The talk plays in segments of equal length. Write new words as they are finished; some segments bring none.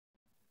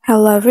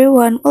Hello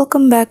everyone,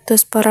 welcome back to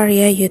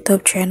Spararia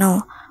YouTube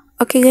channel.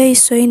 Okay guys,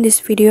 so in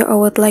this video I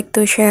would like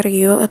to share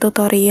you a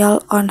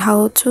tutorial on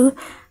how to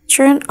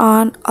turn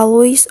on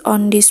always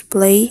on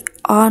display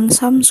on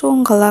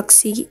Samsung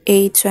Galaxy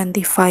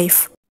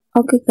A25.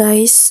 Okay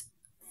guys,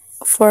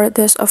 for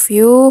those of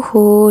you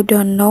who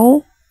don't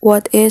know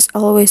what is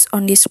always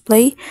on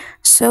display,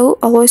 so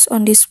always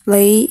on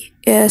display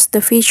is the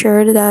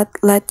feature that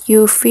let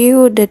you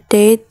view the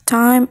date,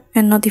 time,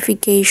 and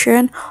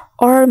notification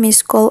or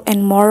missed call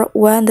and more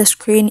when the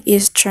screen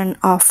is turned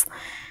off.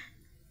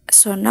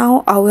 So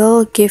now I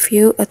will give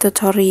you a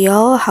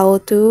tutorial how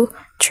to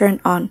turn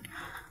on.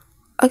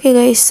 Okay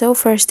guys, so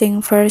first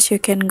thing first, you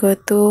can go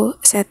to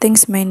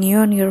settings menu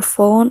on your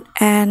phone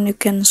and you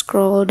can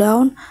scroll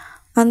down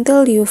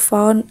until you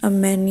found a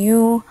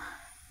menu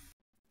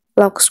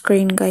lock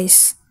screen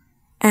guys.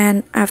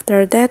 And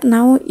after that,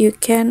 now you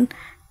can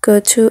go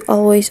to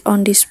always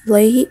on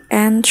display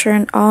and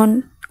turn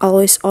on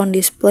always on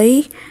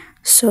display.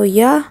 So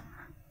yeah,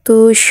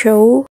 to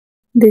show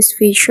this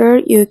feature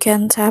you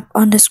can tap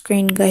on the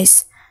screen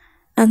guys,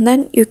 and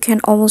then you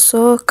can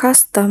also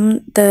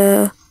custom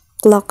the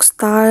clock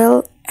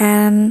style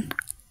and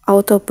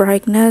auto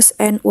brightness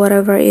and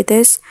whatever it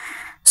is.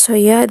 So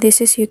yeah,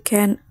 this is you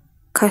can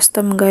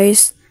custom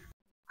guys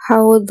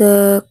how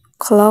the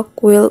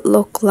clock will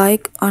look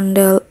like on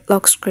the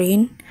lock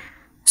screen.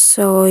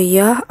 So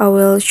yeah, I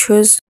will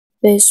choose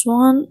this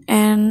one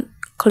and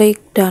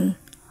click done.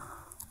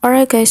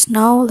 Alright guys,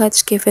 now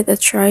let's give it a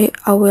try.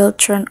 I will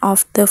turn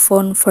off the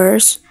phone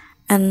first,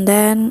 and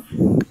then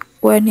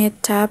when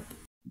it tap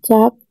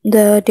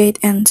the date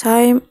and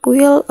time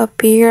will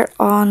appear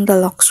on the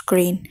lock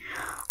screen.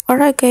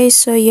 Alright guys,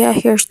 so yeah,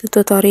 here's the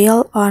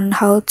tutorial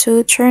on how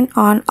to turn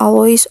on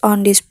always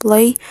on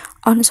display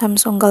on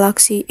Samsung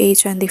Galaxy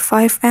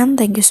A25, and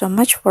thank you so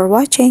much for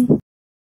watching.